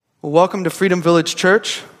Well, welcome to Freedom Village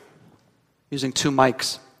Church. Using 2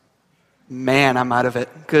 mics. Man, I'm out of it.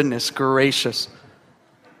 Goodness gracious.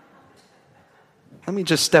 Let me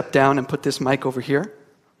just step down and put this mic over here,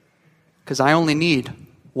 because I only need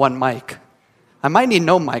 1 mic. I might need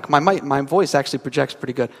no mic. My voice actually projects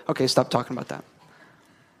pretty good. Okay, stop talking about that.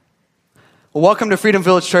 Well, welcome to Freedom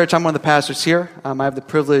Village Church. I'm one of the pastors here. I have the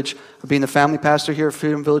privilege of being the family pastor here at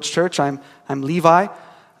Freedom Village Church. I'm Levi,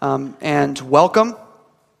 and welcome.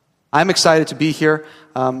 I'm excited to be here.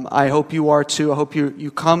 I hope you are too. I hope you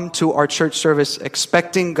come to our church service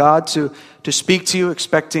expecting God to speak to you,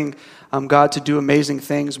 expecting God to do amazing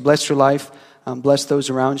things, bless your life, bless those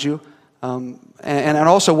around you. And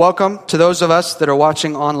also welcome to those of us that are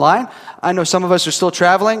watching online. I know some of us are still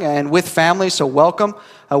traveling and with family, so welcome.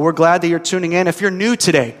 We're glad that you're tuning in. If you're new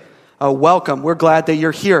today, welcome. We're glad that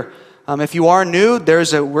you're here. If you are new,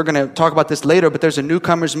 we're going to talk about this later, but there's a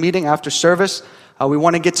newcomers meeting after service. We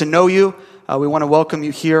want to get to know you. We want to welcome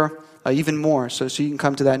you here even more, so you can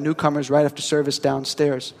come to that newcomers right after service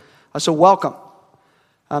downstairs. So welcome.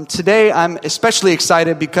 Today I'm especially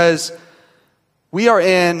excited because we are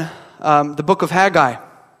in the book of Haggai.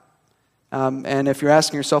 And if you're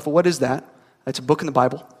asking yourself, well, what is that? It's a book in the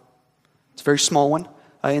Bible. It's a very small one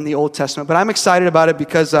in the Old Testament. But I'm excited about it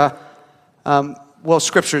because,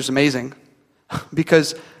 Scripture is amazing.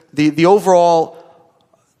 Because the overall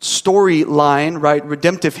storyline, right,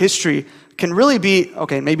 redemptive history, can really be,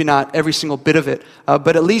 okay, maybe not every single bit of it,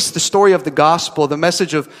 but at least the story of the gospel, the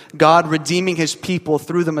message of God redeeming his people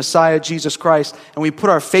through the Messiah, Jesus Christ, and we put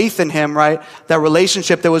our faith in him, right, that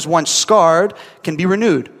relationship that was once scarred can be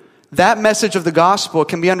renewed. That message of the gospel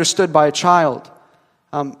can be understood by a child.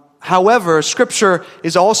 However, Scripture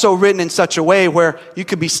is also written in such a way where you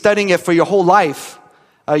could be studying it for your whole life.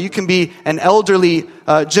 You can be an elderly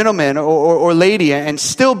gentleman or lady and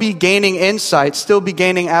still be gaining insight, still be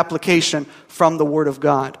gaining application from the Word of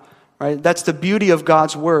God. Right? That's the beauty of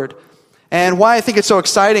God's Word. And why I think it's so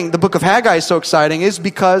exciting, the book of Haggai is so exciting, is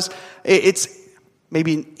because it's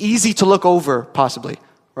maybe easy to look over, possibly.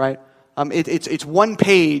 Right? It's 1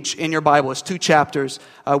 page in your Bible. It's 2 chapters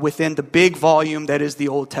within the big volume that is the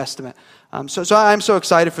Old Testament. So I'm so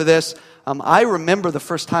excited for this. I remember the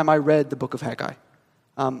first time I read the book of Haggai.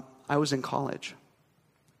 I was in college.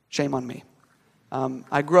 Shame on me.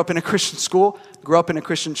 I grew up in a Christian school, grew up in a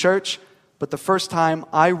Christian church, but the first time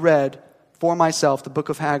I read for myself the book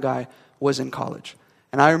of Haggai was in college.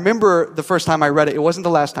 And I remember the first time I read it. It wasn't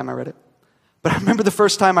the last time I read it, but I remember the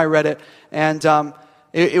first time I read it, and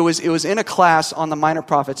it was in a class on the minor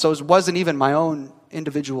prophets, so it wasn't even my own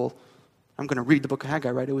individual, I'm going to read the book of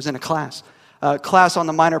Haggai, right? It was in a class on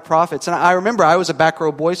the minor prophets. And I remember I was a back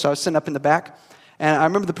row boy, so I was sitting up in the back. And I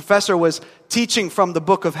remember the professor was teaching from the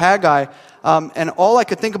book of Haggai, and all I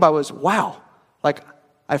could think about was, wow, like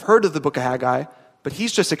I've heard of the book of Haggai, but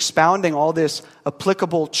he's just expounding all this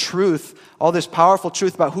applicable truth, all this powerful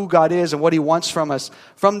truth about who God is and what he wants from us,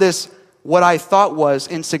 from this, what I thought was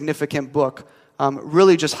insignificant book,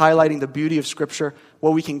 really just highlighting the beauty of Scripture,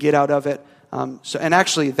 what we can get out of it. And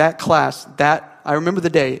actually that class, I remember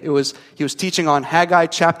the day, he was teaching on Haggai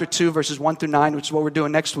chapter 2, verses 1 through 9, which is what we're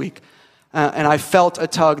doing next week. And I felt a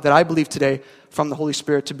tug that I believe today from the Holy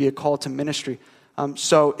Spirit to be a call to ministry.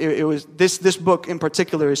 So it was this book in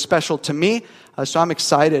particular is special to me. So I'm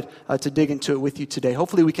excited to dig into it with you today.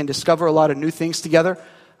 Hopefully we can discover a lot of new things together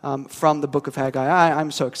from the book of Haggai.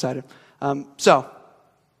 I'm so excited. So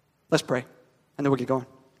let's pray, and then we'll get going.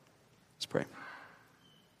 Let's pray.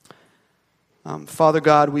 Father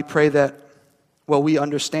God, we pray that, we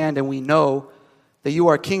understand and we know that you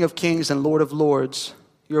are King of kings and Lord of lords.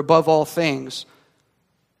 You're above all things.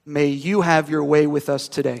 May you have your way with us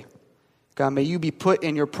today. God, may you be put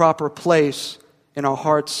in your proper place in our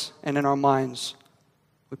hearts and in our minds.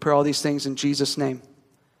 We pray all these things in Jesus' name.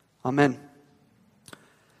 Amen.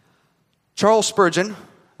 Charles Spurgeon,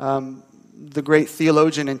 the great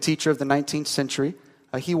theologian and teacher of the 19th century,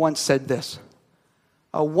 he once said this: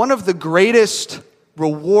 one of the greatest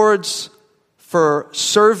rewards for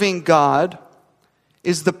serving God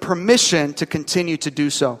is the permission to continue to do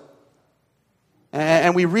so.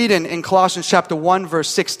 And we read in Colossians chapter 1, verse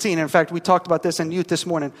 16. In fact, we talked about this in youth this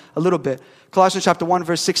morning a little bit. Colossians chapter 1,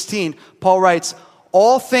 verse 16, Paul writes,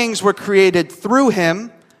 all things were created through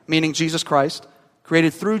him, meaning Jesus Christ,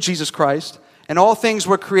 created through Jesus Christ, and all things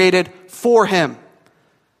were created for him.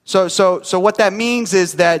 So what that means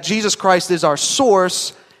is that Jesus Christ is our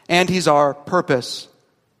source and he's our purpose.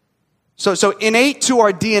 So innate to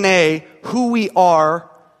our DNA, who we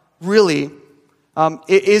are really,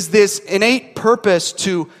 is this innate purpose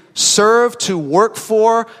to serve, to work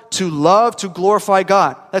for, to love, to glorify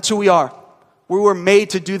God. That's who we are. We were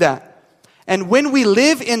made to do that. And when we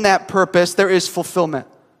live in that purpose, there is fulfillment.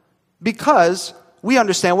 Because we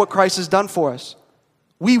understand what Christ has done for us.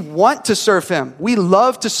 We want to serve Him. We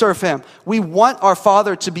love to serve Him. We want our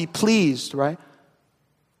Father to be pleased, right?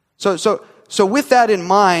 So with that in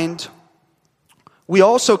mind, we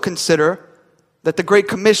also consider that the Great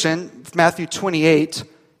Commission, Matthew 28,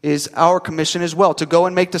 is our commission as well, to go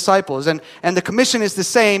and make disciples. And the commission is the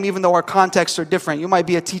same, even though our contexts are different. You might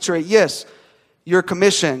be a teacher at YIS. Your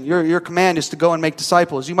commission, your command is to go and make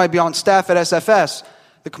disciples. You might be on staff at SFS.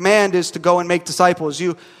 The command is to go and make disciples.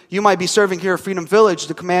 You might be serving here at Freedom Village.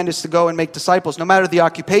 The command is to go and make disciples. No matter the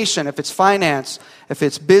occupation, if it's finance, if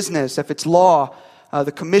it's business, if it's law,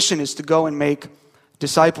 the commission is to go and make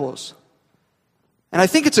disciples. And I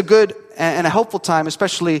think it's a good and a helpful time,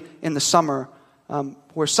 especially in the summer,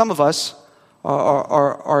 where some of us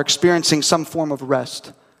are experiencing some form of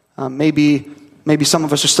rest. Maybe some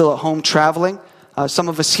of us are still at home traveling. Some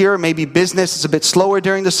of us here, maybe business is a bit slower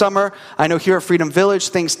during the summer. I know here at Freedom Village,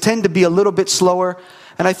 things tend to be a little bit slower.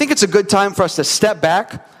 And I think it's a good time for us to step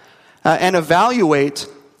back and evaluate,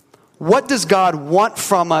 what does God want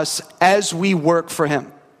from us as we work for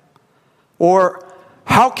Him? Or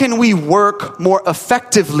how can we work more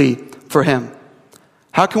effectively for Him?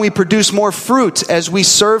 How can we produce more fruit as we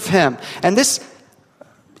serve Him? And this,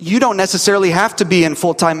 you don't necessarily have to be in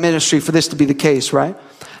full-time ministry for this to be the case, right?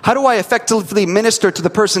 How do I effectively minister to the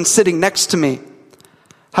person sitting next to me?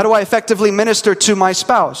 How do I effectively minister to my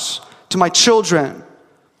spouse, to my children,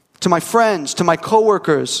 to my friends, to my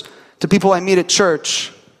coworkers, to people I meet at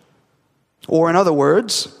church? Or in other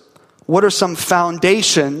words, what are some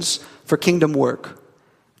foundations for kingdom work?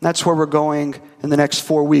 That's where we're going in the next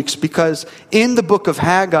 4 weeks, because in the book of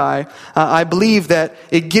Haggai, I believe that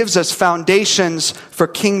it gives us foundations for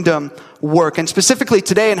kingdom work. And specifically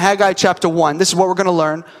today in Haggai chapter 1, this is what we're going to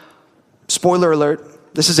learn. Spoiler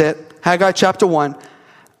alert, this is it. Haggai chapter 1.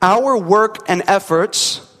 Our work and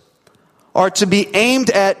efforts are to be aimed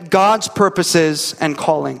at God's purposes and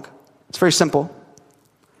calling. It's very simple.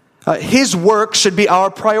 His work should be our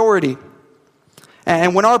priority.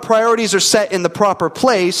 And when our priorities are set in the proper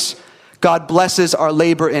place, God blesses our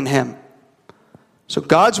labor in Him. So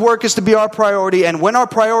God's work is to be our priority, and when our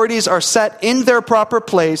priorities are set in their proper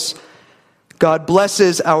place, God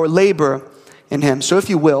blesses our labor in Him. So if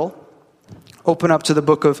you will, open up to the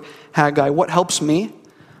book of Haggai. What helps me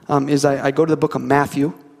is I go to the book of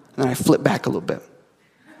Matthew, and then I flip back a little bit.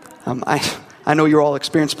 I know you're all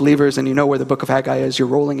experienced believers, and you know where the book of Haggai is. You're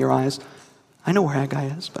rolling your eyes. I know where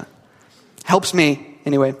Haggai is, but helps me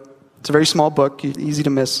anyway. It's a very small book, easy to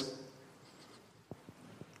miss.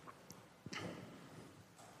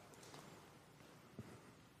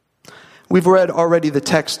 We've read already the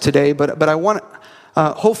text today, but I want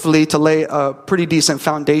hopefully to lay a pretty decent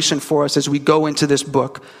foundation for us as we go into this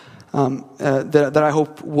book that I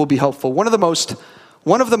hope will be helpful. One of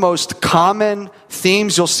the most common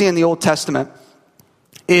themes you'll see in the Old Testament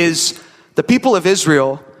is the people of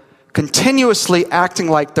Israel continuously acting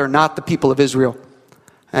like they're not the people of Israel.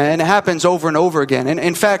 And it happens over and over again. And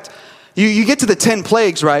in fact, you get to the 10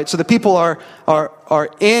 plagues, right? So the people are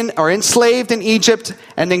enslaved in Egypt,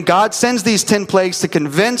 and then God sends these 10 plagues to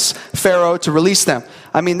convince Pharaoh to release them.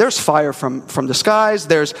 I mean, there's fire from the skies,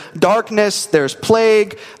 there's darkness, there's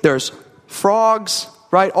plague, there's frogs,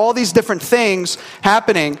 right? All these different things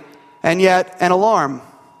happening, and yet an alarm.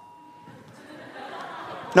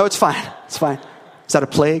 No, it's fine. It's fine. Is that a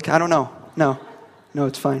plague? I don't know. No,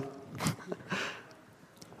 it's fine.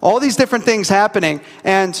 All these different things happening,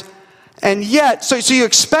 and yet, so you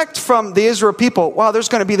expect from the Israel people, wow, there's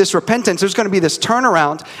going to be this repentance, there's going to be this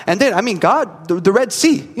turnaround, and then, God, the Red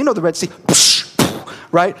Sea, you know the Red Sea,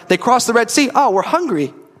 right? They cross the Red Sea, oh, we're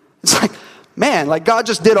hungry. It's like, man, like God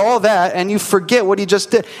just did all that, and you forget what He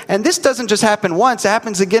just did. And this doesn't just happen once, it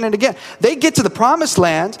happens again and again. They get to the Promised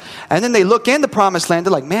Land, and then they look in the Promised Land,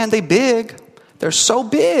 they're like, man, they're so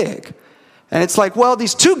big. And it's like, well,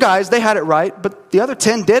 these 2 guys, they had it right, but the other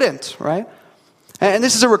 10 didn't, right? And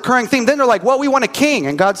this is a recurring theme. Then they're like, well, we want a king.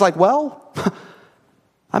 And God's like, well,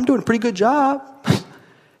 I'm doing a pretty good job.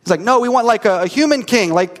 He's like, no, we want like a human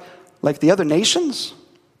king, like the other nations.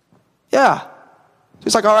 Yeah.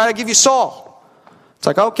 He's like, all right, I'll give you Saul. It's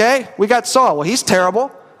like, okay, we got Saul. Well, he's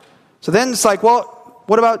terrible. So then it's like, well,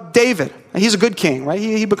 what about David? He's a good king, right?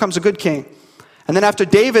 He becomes a good king. And then after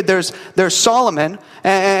David, there's Solomon,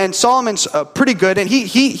 and Solomon's pretty good, and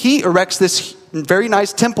he erects this very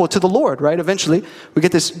nice temple to the Lord, right? Eventually, we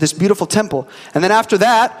get this beautiful temple. And then after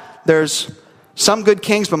that, there's some good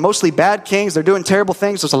kings, but mostly bad kings. They're doing terrible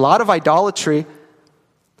things. There's a lot of idolatry.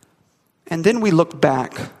 And then we look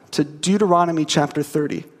back to Deuteronomy chapter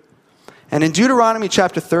 30. And in Deuteronomy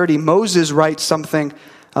chapter 30, Moses writes something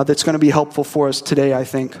that's going to be helpful for us today, I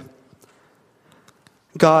think.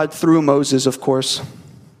 God, through Moses, of course,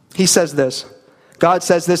 he says this. God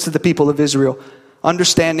says this to the people of Israel,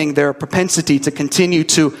 understanding their propensity to continue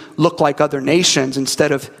to look like other nations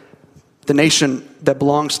instead of the nation that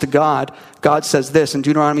belongs to God. God says this in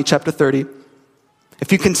Deuteronomy chapter 30.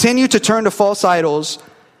 If you continue to turn to false idols,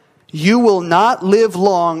 you will not live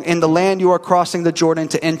long in the land you are crossing the Jordan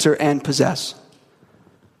to enter and possess.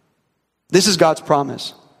 This is God's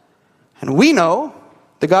promise. And we know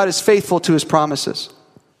that God is faithful to his promises.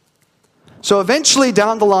 So eventually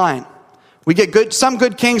down the line, we get some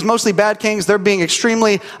good kings, mostly bad kings. They're being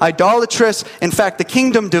extremely idolatrous. In fact, the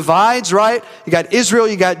kingdom divides, right? You got Israel,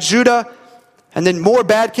 you got Judah, and then more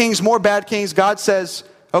bad kings, more bad kings. God says,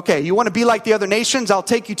 okay, you want to be like the other nations? I'll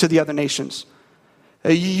take you to the other nations.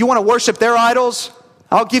 You want to worship their idols?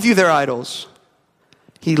 I'll give you their idols.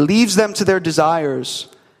 He leaves them to their desires,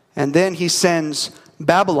 and then he sends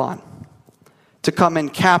Babylon to come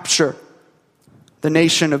and capture the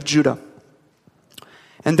nation of Judah.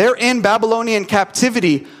 And they're in Babylonian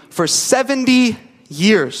captivity for 70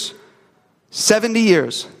 years. 70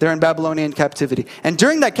 years they're in Babylonian captivity. And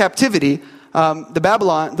during that captivity,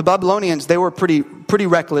 the Babylonians, they were pretty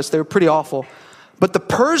reckless. They were pretty awful. But the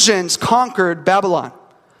Persians conquered Babylon.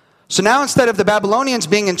 So now instead of the Babylonians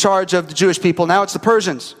being in charge of the Jewish people, now it's the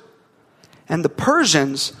Persians. And the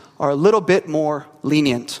Persians are a little bit more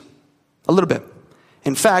lenient. A little bit.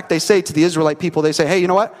 In fact, they say to the Israelite people, they say, hey, you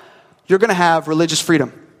know what? You're going to have religious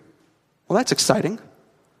freedom. Well, that's exciting.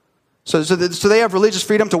 So they have religious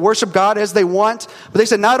freedom to worship God as they want. But they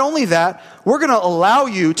said, not only that, we're going to allow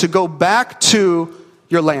you to go back to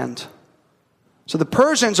your land. So the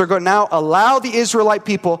Persians are going to now allow the Israelite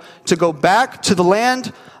people to go back to the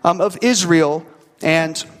land of Israel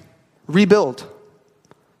and rebuild.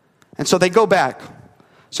 And so they go back.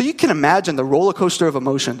 So you can imagine the roller coaster of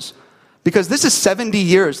emotions. Because this is 70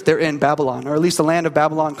 years they're in Babylon, or at least the land of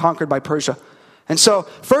Babylon conquered by Persia. And so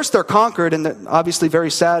first they're conquered, and they're obviously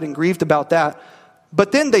very sad and grieved about that.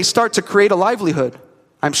 But then they start to create a livelihood.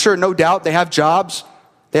 I'm sure, no doubt, they have jobs,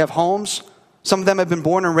 they have homes. Some of them have been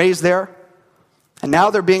born and raised there. And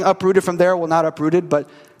now they're being uprooted from there. Well, not uprooted, but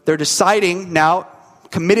they're deciding now,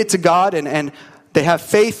 committed to God, and they have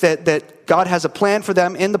faith that God has a plan for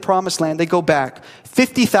them in the promised land. They go back.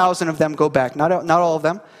 50,000 of them go back, not all of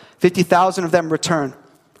them. 50,000 of them return.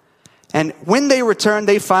 And when they return,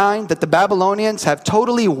 they find that the Babylonians have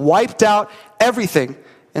totally wiped out everything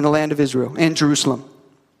in the land of Israel, in Jerusalem.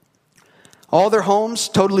 All their homes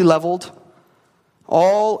totally leveled.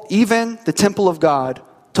 Even the temple of God,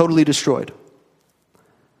 totally destroyed.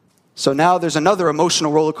 So now there's another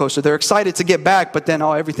emotional roller coaster. They're excited to get back, but then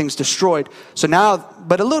everything's destroyed. So now,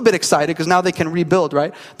 but a little bit excited because now they can rebuild,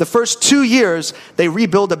 right? The first 2 years, they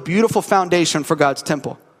rebuild a beautiful foundation for God's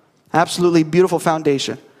temple. Absolutely beautiful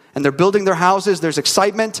foundation. And they're building their houses. There's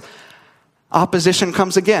excitement. Opposition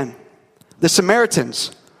comes again. The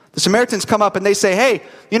Samaritans come up and they say, hey,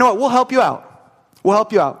 you know what? We'll help you out. We'll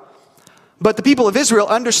help you out. But the people of Israel,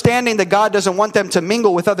 understanding that God doesn't want them to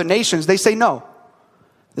mingle with other nations, they say no.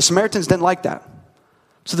 The Samaritans didn't like that.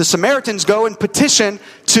 So the Samaritans go and petition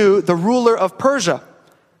to the ruler of Persia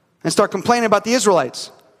and start complaining about the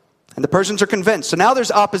Israelites. And the Persians are convinced. So now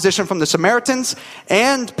there's opposition from the Samaritans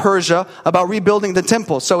and Persia about rebuilding the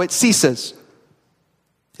temple. So it ceases.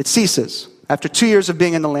 It ceases. After 2 years of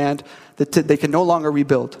being in the land, they can no longer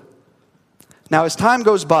rebuild. Now as time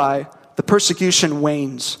goes by, the persecution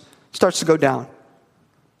wanes, starts to go down.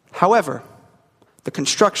 However, the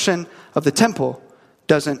construction of the temple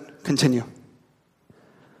doesn't continue.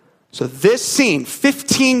 So this scene,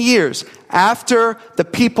 15 years after the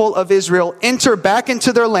people of Israel enter back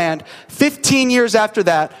into their land, 15 years after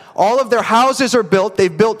that, all of their houses are built.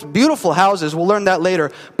 They've built beautiful houses. We'll learn that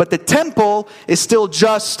later. But the temple is still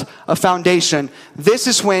just a foundation. This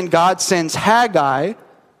is when God sends Haggai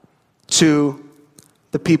to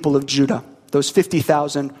the people of Judah, those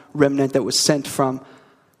 50,000 remnant that was sent from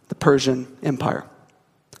the Persian Empire.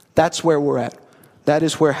 That's where we're at. That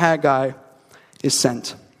is where Haggai is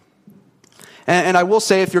sent. And I will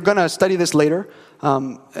say, if you're going to study this later,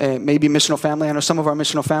 maybe missional family, I know some of our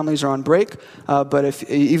missional families are on break, but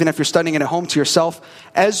even if you're studying it at home to yourself,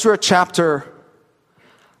 Ezra chapter,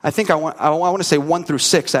 I want to say 1 through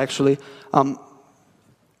 6 actually,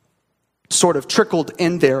 sort of trickled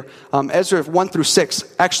in there. Ezra 1 through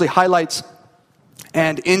 6 actually highlights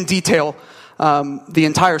and in detail the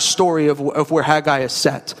entire story of where Haggai is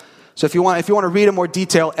set. So if you want to read in more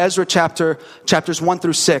detail, Ezra chapters 1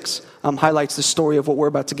 through 6 highlights the story of what we're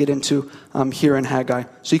about to get into here in Haggai.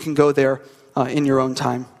 So you can go there in your own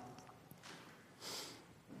time.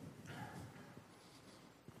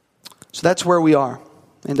 So that's where we are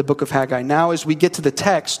in the book of Haggai. Now, as we get to the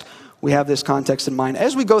text, we have this context in mind.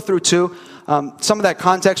 As we go through too, some of that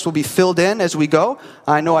context will be filled in as we go.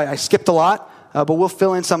 I know I skipped a lot, but we'll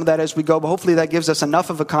fill in some of that as we go. But hopefully that gives us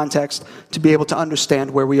enough of a context to be able to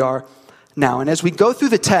understand where we are now. And as we go through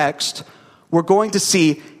the text, we're going to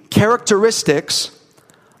see characteristics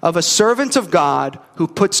of a servant of God who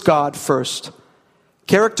puts God first.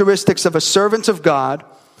 Characteristics of a servant of God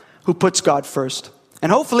who puts God first.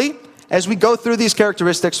 And hopefully, as we go through these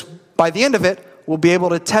characteristics, by the end of it, we'll be able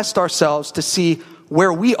to test ourselves to see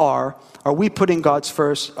where we are. Are we putting God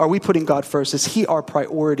first? Are we putting God first? Is He our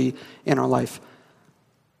priority in our life?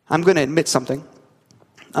 I'm going to admit something.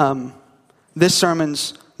 This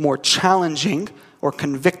sermon's more challenging or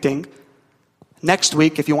convicting. Next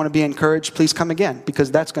week, if you want to be encouraged, please come again,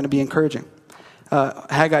 because that's going to be encouraging.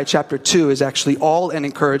 Haggai chapter 2 is actually all an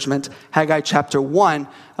encouragement. Haggai chapter 1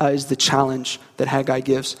 is the challenge that Haggai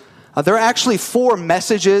gives. There are actually 4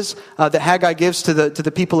 messages that Haggai gives to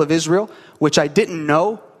the people of Israel, which I didn't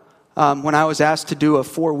know when I was asked to do a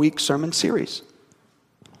 4-week sermon series.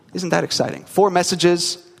 Isn't that exciting? 4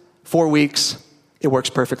 messages, 4 weeks. It works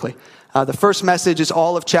perfectly. The first message is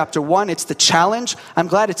all of chapter 1. It's the challenge. I'm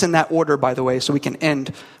glad it's in that order, by the way, so we can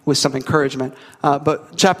end with some encouragement.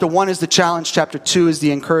 But chapter 1 is the challenge. Chapter 2 is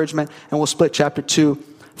the encouragement. And we'll split chapter 2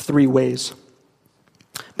 3 ways.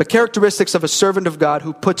 But characteristics of a servant of God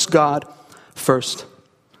who puts God first.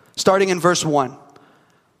 Starting in verse 1.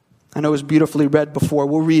 I know it was beautifully read before.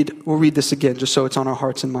 We'll read this again just so it's on our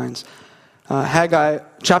hearts and minds. Haggai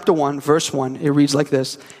chapter 1, verse 1, it reads like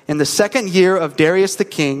this. In the 2nd year of Darius the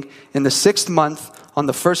king, in the 6th month, on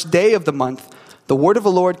the 1st day of the month, the word of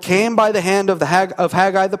the Lord came by the hand of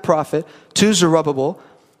Haggai the prophet to Zerubbabel,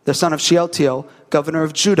 the son of Shealtiel, governor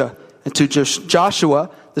of Judah, and to Joshua,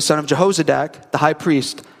 the son of Jehozadak, the high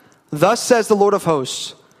priest. Thus says the Lord of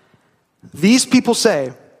hosts, these people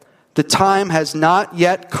say, the time has not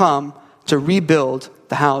yet come to rebuild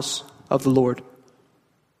the house of the Lord.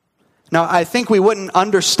 Now, I think we wouldn't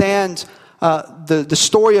understand the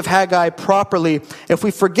story of Haggai properly if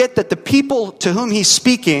we forget that the people to whom he's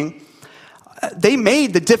speaking, they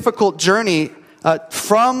made the difficult journey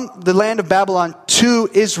from the land of Babylon to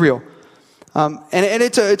Israel. And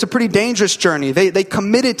it's a pretty dangerous journey. They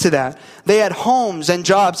committed to that. They had homes and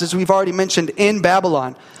jobs, as we've already mentioned, in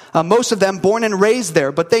Babylon. Most of them born and raised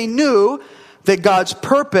there. But they knew that God's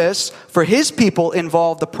purpose for his people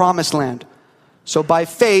involved the promised land. So by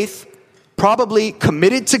faith, probably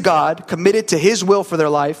committed to God, committed to his will for their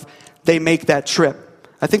life, they make that trip.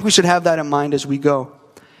 I think we should have that in mind as we go.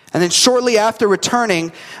 And then shortly after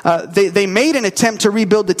returning, they made an attempt to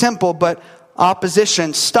rebuild the temple, but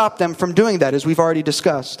opposition stopped them from doing that, as we've already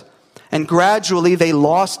discussed. And gradually they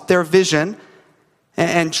lost their vision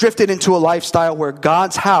and drifted into a lifestyle where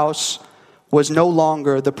God's house was no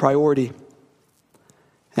longer the priority.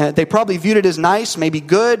 They probably viewed it as nice, maybe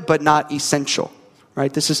good, but not essential.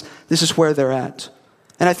 Right? This is where they're at.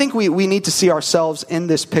 And I think we need to see ourselves in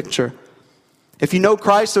this picture. If you know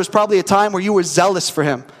Christ, there was probably a time where you were zealous for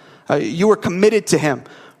him. You were committed to him,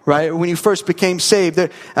 right? When you first became saved.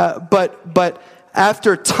 But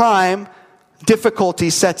after time, difficulty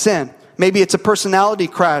sets in. Maybe it's a personality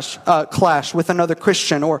clash with another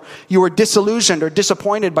Christian, or you were disillusioned or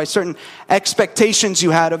disappointed by certain expectations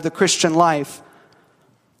you had of the Christian life.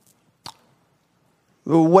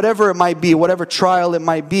 Whatever it might be, whatever trial it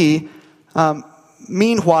might be,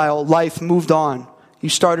 meanwhile, life moved on. You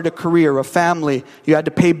started a career, a family, you had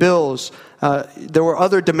to pay bills. There were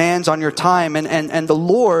other demands on your time, and the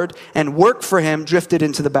Lord and work for him drifted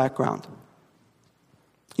into the background.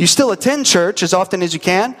 You still attend church as often as you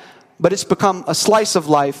can, but it's become a slice of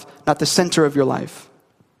life, not the center of your life.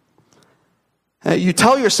 You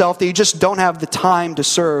tell yourself that you just don't have the time to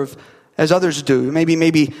serve as others do.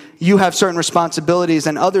 Maybe you have certain responsibilities,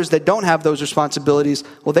 and others that don't have those responsibilities,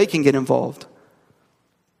 well, they can get involved.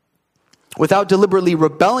 Without deliberately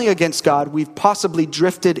rebelling against God, we've possibly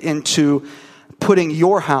drifted into putting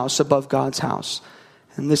your house above God's house.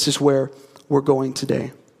 And this is where we're going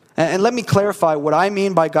today. And let me clarify what I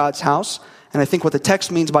mean by God's house, and I think what the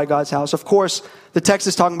text means by God's house. Of course, the text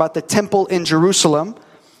is talking about the temple in Jerusalem,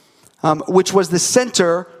 which was the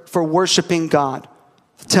center for worshiping God.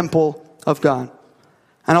 The temple of God.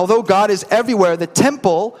 And although God is everywhere, the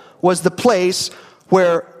temple was the place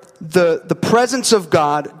where the presence of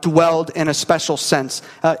God dwelled in a special sense.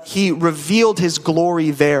 He revealed his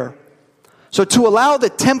glory there. So to allow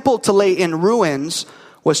the temple to lay in ruins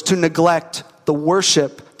was to neglect the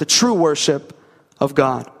worship, the true worship of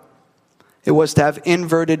God. It was to have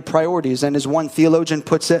inverted priorities. And as one theologian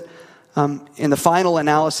puts it, in the final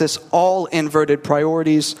analysis, all inverted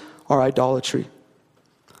priorities are idolatry.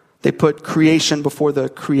 They put creation before the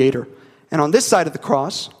Creator. And on this side of the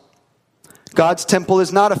cross, God's temple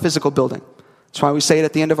is not a physical building. That's why we say it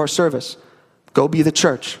at the end of our service. Go be the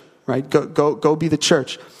church, right? Go be the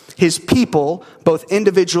church. His people, both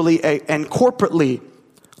individually and corporately,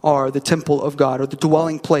 are the temple of God, or the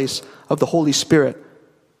dwelling place of the Holy Spirit.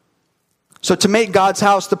 So to make God's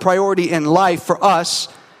house the priority in life for us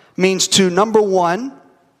means to, number one,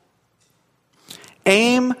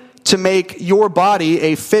 aim to make your body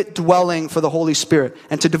a fit dwelling for the Holy Spirit,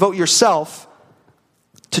 and to devote yourself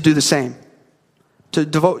to do the same. To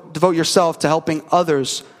devote yourself to helping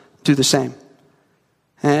others do the same.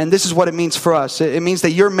 And this is what it means for us. It means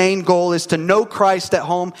that your main goal is to know Christ at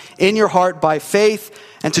home in your heart by faith,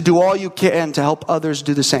 and to do all you can to help others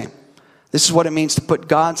do the same. This is what it means to put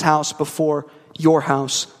God's house before your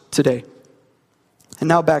house today. And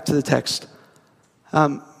now back to the text.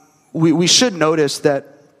 We should notice that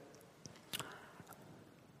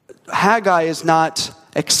Haggai is not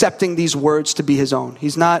accepting these words to be his own.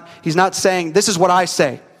 He's not saying, this is what I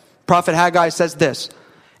say. Prophet Haggai says this.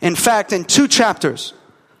 In fact, in 2 chapters,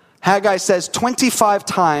 Haggai says 25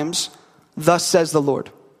 times, thus says the Lord.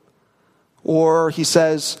 Or he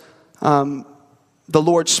says, the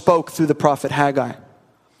Lord spoke through the prophet Haggai.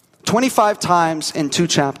 25 times in 2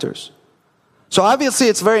 chapters. So obviously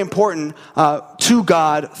it's very important to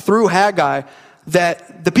God through Haggai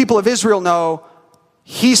that the people of Israel know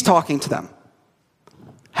he's talking to them.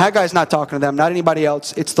 Haggai's not talking to them, not anybody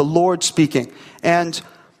else. It's the Lord speaking. And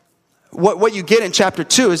what you get in chapter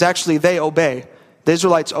 2 is actually they obey. The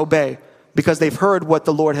Israelites obey because they've heard what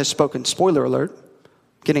the Lord has spoken. Spoiler alert,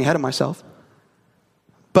 getting ahead of myself.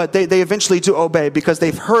 But they eventually do obey because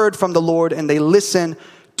they've heard from the Lord and they listen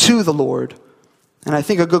to the Lord. And I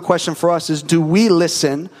think a good question for us is, do we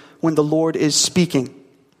listen when the Lord is speaking?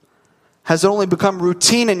 Has it only become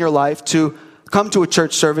routine in your life to come to a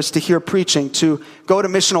church service, to hear preaching, to go to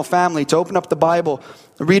Missional Family, to open up the Bible,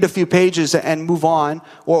 read a few pages and move on,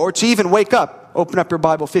 or to even wake up, open up your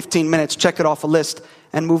Bible 15 minutes, check it off a list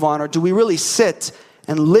and move on? Or do we really sit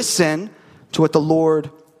and listen to what the Lord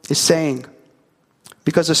is saying?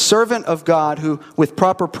 Because a servant of God who, with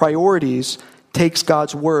proper priorities, takes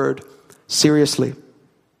God's word seriously.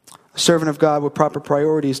 A servant of God with proper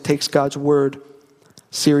priorities takes God's word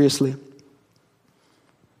seriously.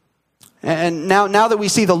 And now that we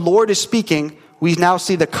see the Lord is speaking, we now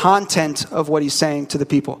see the content of what he's saying to the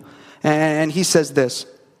people. And he says this.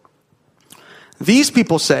 These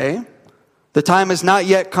people say, the time has not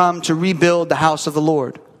yet come to rebuild the house of the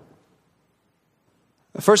Lord.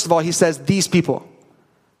 First of all, he says these people.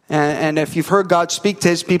 And if you've heard God speak to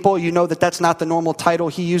his people, you know that that's not the normal title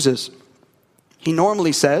he uses. He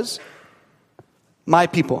normally says, my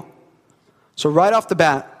people. So right off the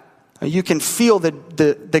bat, you can feel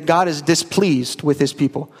that God is displeased with his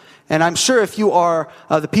people. And I'm sure if you are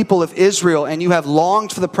the people of Israel and you have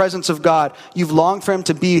longed for the presence of God, you've longed for him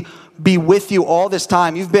to be with you all this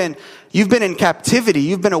time. You've been in captivity.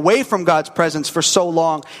 You've been away from God's presence for so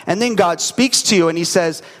long. And then God speaks to you and he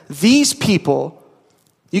says, these people,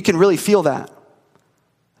 you can really feel that.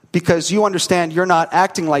 Because you understand you're not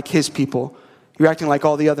acting like his people. You're acting like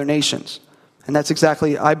all the other nations. And that's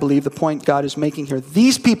exactly, I believe, the point God is making here.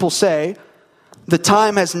 These people say, the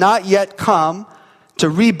time has not yet come to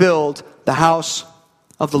rebuild the house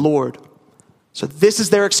of the Lord. So this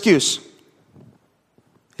is their excuse.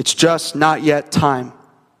 It's just not yet time.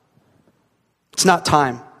 It's not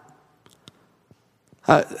time.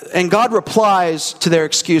 And God replies to their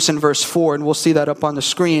excuse in verse 4, and we'll see that up on the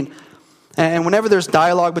screen. And whenever there's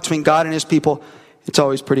dialogue between God and his people, it's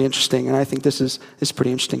always pretty interesting, and I think this is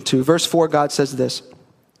pretty interesting too. Verse 4, God says this.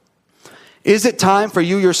 Is it time for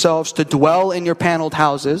you yourselves to dwell in your paneled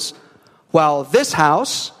houses, while this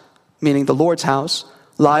house, meaning the Lord's house,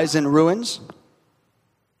 lies in ruins?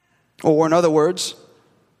 Or in other words,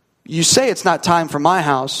 you say it's not time for my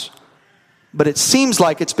house, but it seems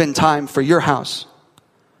like it's been time for your house.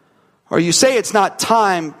 Or you say it's not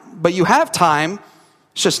time, but you have time.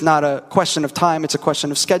 It's just not a question of time, it's a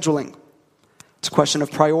question of scheduling. It's a question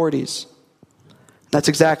of priorities. That's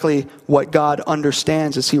exactly what God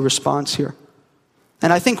understands as he responds here.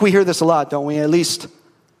 And I think we hear this a lot, don't we? At least,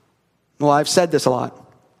 well, I've said this a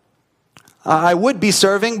lot. I would be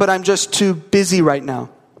serving, but I'm just too busy right now.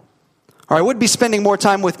 Or I would be spending more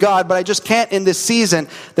time with God, but I just can't in this season.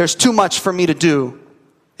 There's too much for me to do.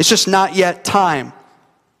 It's just not yet time.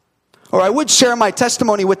 Or I would share my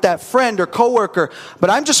testimony with that friend or coworker, but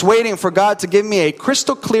I'm just waiting for God to give me a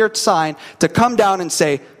crystal clear sign to come down and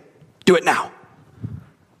say, do it now.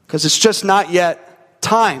 Because it's just not yet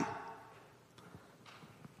time.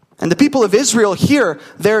 And the people of Israel here,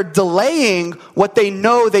 they're delaying what they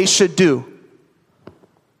know they should do.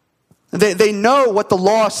 They know what the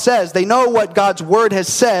law says. They know what God's word has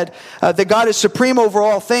said, that God is supreme over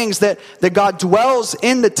all things, that God dwells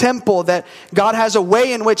in the temple, that God has a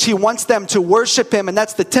way in which he wants them to worship him, and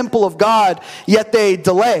that's the temple of God, yet they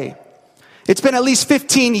delay. It's been at least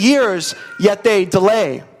 15 years, yet they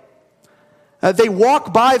delay. They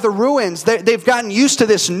walk by the ruins. They've gotten used to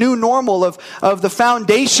this new normal of the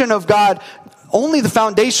foundation of God, only the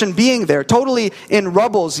foundation being there, totally in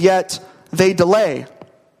rubbles, yet they delay.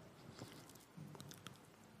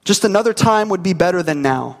 Just another time would be better than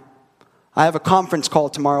now. I have a conference call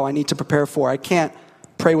tomorrow I need to prepare for. I can't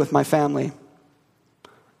pray with my family.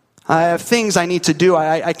 I have things I need to do.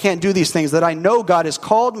 I can't do these things that I know God has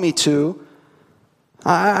called me to.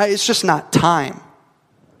 It's just not time.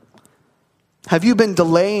 Have you been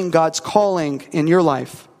delaying God's calling in your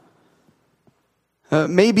life?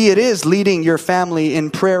 Maybe it is leading your family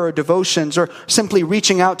in prayer or devotions, or simply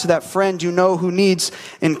reaching out to that friend you know who needs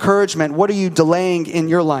encouragement. What are you delaying in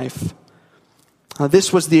your life?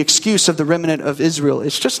 This was the excuse of the remnant of Israel.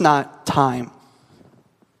 It's just not time.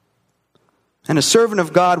 And a servant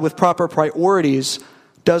of God with proper priorities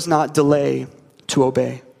does not delay to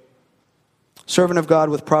obey. Servant of God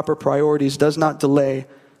with proper priorities does not delay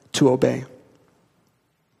to obey.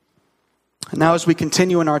 And now as we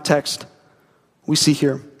continue in our text, we see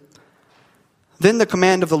here, then the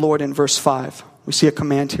command of the Lord in verse 5. We see a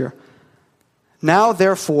command here. Now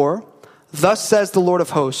therefore, thus says the Lord of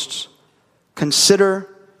hosts,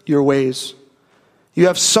 consider your ways. You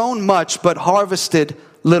have sown much, but harvested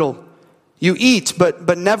little. You eat,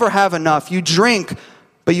 but never have enough. You drink,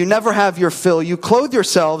 but you never have your fill. You clothe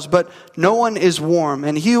yourselves, but no one is warm.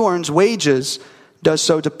 And he who earns wages does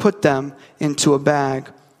so to put them into a bag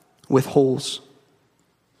with holes.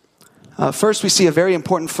 First, we see a very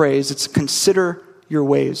important phrase. It's consider your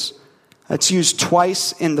ways. It's used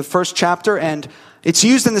twice in the first chapter, and it's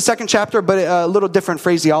used in the second chapter, but a little different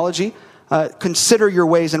phraseology. Consider your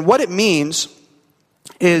ways. And what it means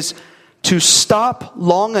is to stop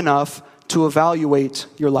long enough to evaluate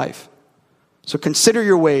your life. So consider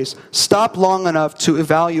your ways. Stop long enough to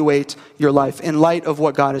evaluate your life in light of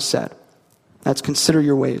what God has said. That's consider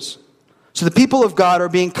your ways. So the people of God are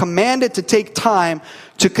being commanded to take time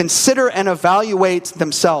to consider and evaluate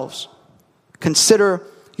themselves. Consider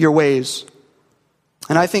your ways.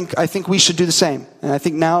 And I think we should do the same. And I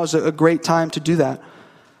think now is a great time to do that.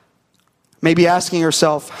 Maybe asking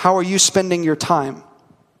yourself, how are you spending your time?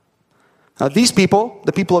 These people,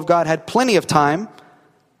 the people of God, had plenty of time,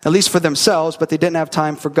 at least for themselves, but they didn't have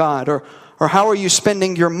time for God. Or how are you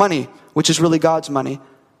spending your money, which is really God's money?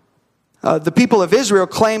 The people of Israel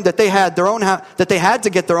claimed that they had that they had to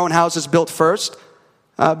get their own houses built first,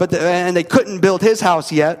 and they couldn't build his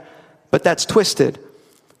house yet. But that's twisted.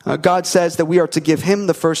 God says that we are to give him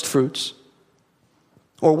the first fruits.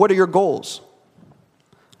 Or what are your goals?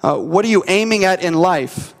 What are you aiming at in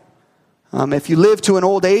life? If you live to an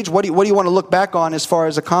old age, what do you want to look back on as far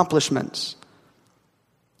as accomplishments?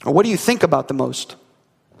 Or what do you think about the most?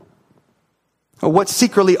 Or what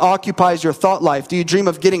secretly occupies your thought life? Do you dream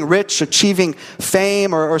of getting rich, achieving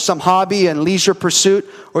fame, or some hobby and leisure pursuit?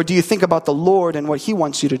 Or do you think about the Lord and what he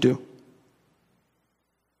wants you to do?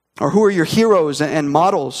 Or who are your heroes and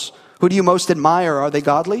models? Who do you most admire? Are they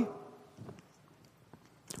godly?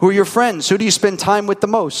 Who are your friends? Who do you spend time with the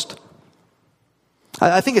most?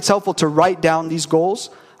 I think it's helpful to write down these goals,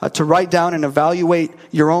 to write down and evaluate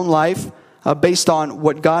your own life based on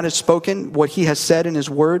what God has spoken, what he has said in his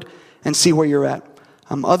word, and see where you're at.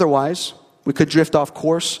 Otherwise, we could drift off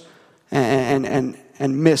course and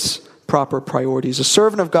miss proper priorities. A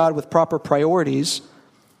servant of God with proper priorities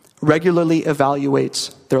regularly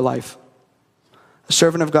evaluates their life. A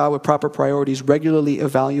servant of God with proper priorities regularly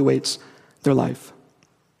evaluates their life.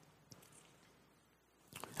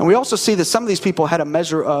 And we also see that some of these people had a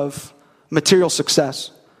measure of material success,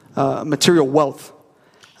 material wealth.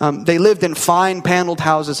 They lived in fine paneled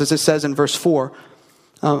houses, as it says in verse 4.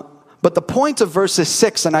 But the point of verses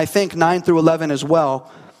 6, and I think 9 through 11 as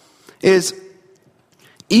well, is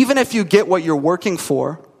even if you get what you're working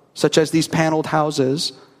for, such as these paneled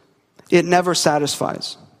houses, it never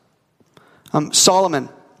satisfies. Solomon,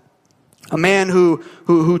 a man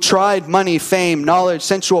who tried money, fame, knowledge,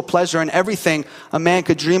 sensual pleasure, and everything a man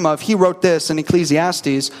could dream of, he wrote this in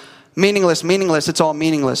Ecclesiastes, meaningless, meaningless, it's all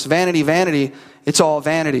meaningless. Vanity, vanity, it's all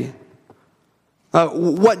vanity.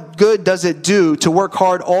 What good does it do to work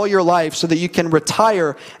hard all your life so that you can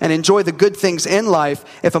retire and enjoy the good things in life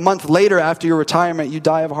if a month later after your retirement you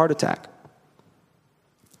die of a heart attack?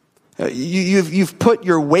 You've put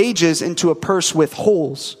your wages into a purse with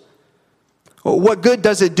holes. What good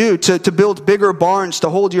does it do to build bigger barns to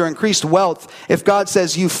hold your increased wealth if God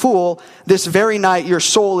says, you fool, this very night your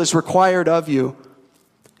soul is required of you,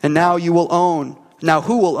 and now who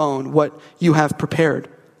will own what you have prepared?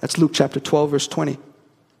 That's Luke chapter 12, verse 20.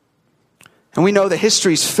 And we know that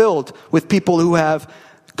history is filled with people who have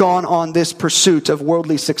gone on this pursuit of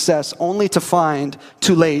worldly success only to find,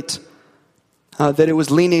 too late, that it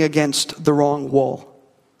was leaning against the wrong wall.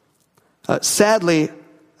 Sadly,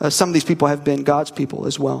 some of these people have been God's people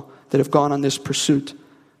as well, that have gone on this pursuit.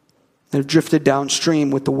 They've drifted downstream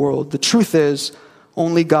with the world. The truth is,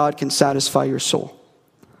 only God can satisfy your soul.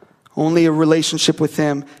 Only a relationship with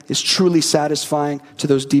Him is truly satisfying to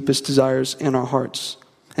those deepest desires in our hearts.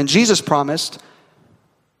 And Jesus promised,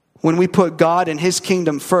 when we put God and His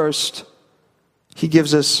kingdom first, He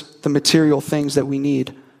gives us the material things that we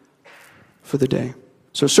need for the day.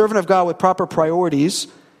 So a servant of God with proper priorities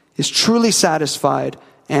is truly satisfied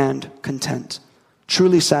and content.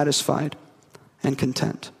 Truly satisfied and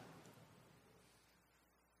content.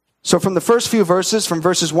 So from the first few verses, from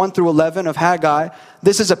verses 1 through 11 of Haggai,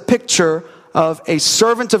 this is a picture of a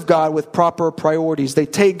servant of God with proper priorities. They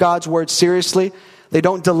take God's word seriously. They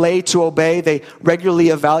don't delay to obey. They regularly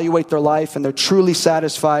evaluate their life, and they're truly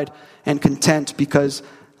satisfied and content because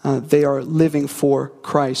they are living for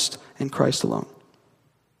Christ and Christ alone.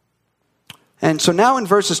 And so now in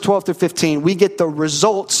verses 12 through 15, we get the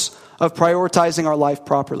results of prioritizing our life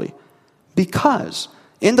properly. Because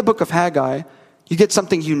in the book of Haggai, you get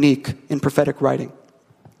something unique in prophetic writing.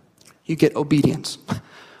 You get obedience,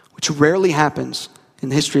 which rarely happens in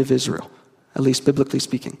the history of Israel, at least biblically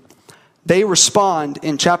speaking. They respond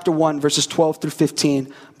in chapter 1, verses 12 through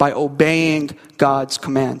 15, by obeying God's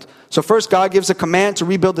command. So first, God gives a command to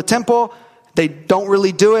rebuild the temple. They don't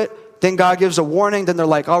really do it. Then God gives a warning. Then they're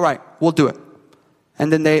like, all right, we'll do it.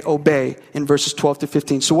 And then they obey in verses 12 to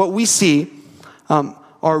 15. So what we see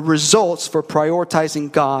are results for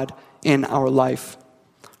prioritizing God in our life.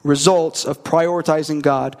 Results of prioritizing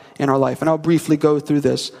God in our life. And I'll briefly go through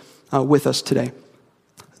this with us today.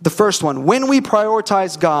 The first one, when we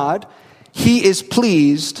prioritize God, He is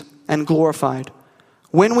pleased and glorified.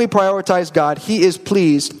 When we prioritize God, He is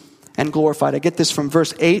pleased and glorified. I get this from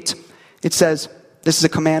verse 8. It says, this is a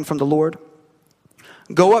command from the Lord.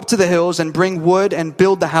 Go up to the hills and bring wood and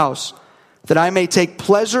build the house, that I may take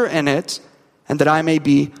pleasure in it and that I may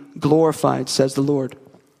be glorified, says the Lord.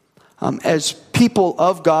 As people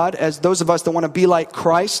of God, as those of us that want to be like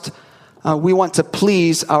Christ, we want to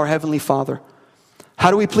please our Heavenly Father.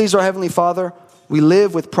 How do we please our Heavenly Father? We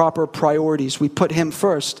live with proper priorities. We put Him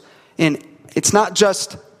first. And it's not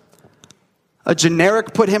just a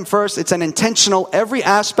generic put Him first. It's an intentional, every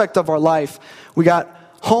aspect of our life. We got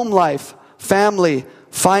home life, family,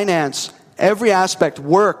 finance, every aspect,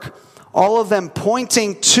 work, all of them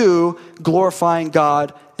pointing to glorifying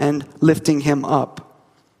God and lifting Him up.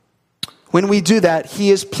 When we do that, He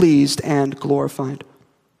is pleased and glorified.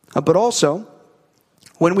 But also,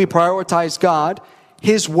 when we prioritize God,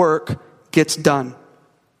 His work gets done.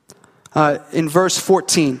 In verse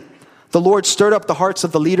 14, the Lord stirred up the hearts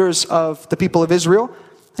of the leaders of the people of Israel.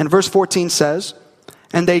 And verse 14 says,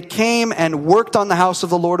 and they came and worked on the house of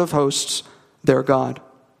the Lord of hosts, their God.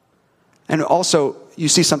 And also, you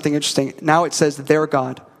see something interesting. Now it says their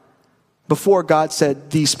God. Before, God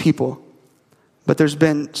said these people. But there's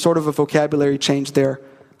been sort of a vocabulary change there.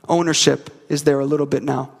 Ownership is there a little bit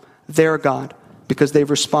now. Their God, because they've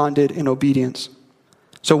responded in obedience.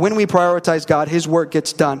 So when we prioritize God, His work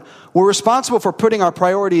gets done. We're responsible for putting our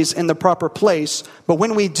priorities in the proper place. But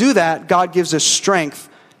when we do that, God gives us strength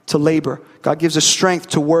to labor. God gives us strength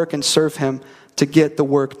to work and serve Him to get the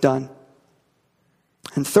work done.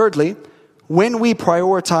 And thirdly, when we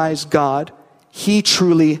prioritize God, He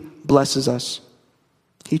truly blesses us.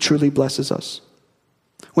 He truly blesses us.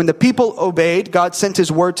 When the people obeyed, God sent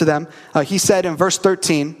His word to them. He said in verse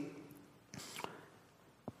 13,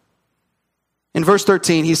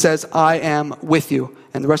 He says, I am with you.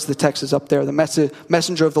 And the rest of the text is up there. The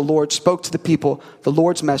messenger of the Lord spoke to the people the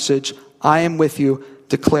Lord's message, I am with you,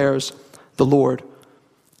 declares the Lord.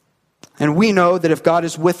 And we know that if God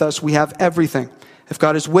is with us, we have everything. If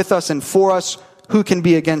God is with us and for us, who can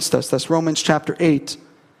be against us? That's Romans chapter 8.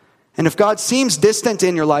 And if God seems distant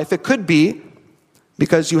in your life, it could be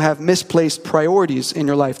because you have misplaced priorities in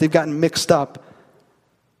your life. They've gotten mixed up.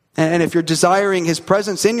 And if you're desiring His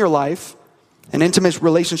presence in your life, an intimate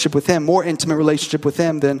relationship with Him, more intimate relationship with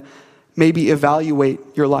Him, then maybe evaluate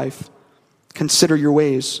your life. Consider your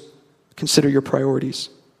ways. Consider your priorities.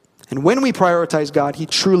 And when we prioritize God, He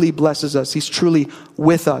truly blesses us. He's truly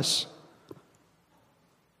with us.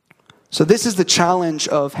 So this is the challenge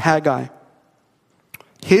of Haggai.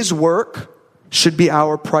 His work should be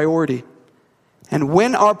our priority. And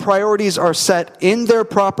when our priorities are set in their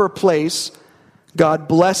proper place, God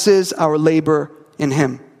blesses our labor in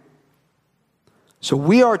Him. So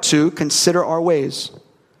we are to consider our ways.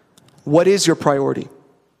 What is your priority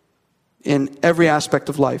in every aspect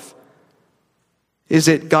of life? Is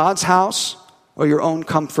it God's house or your own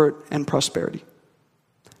comfort and prosperity?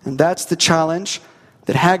 And that's the challenge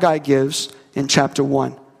that Haggai gives in chapter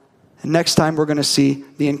 1. And next time we're going to see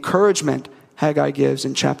the encouragement Haggai gives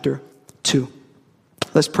in chapter 2.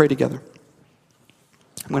 Let's pray together.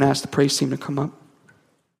 I'm going to ask the praise team to come up.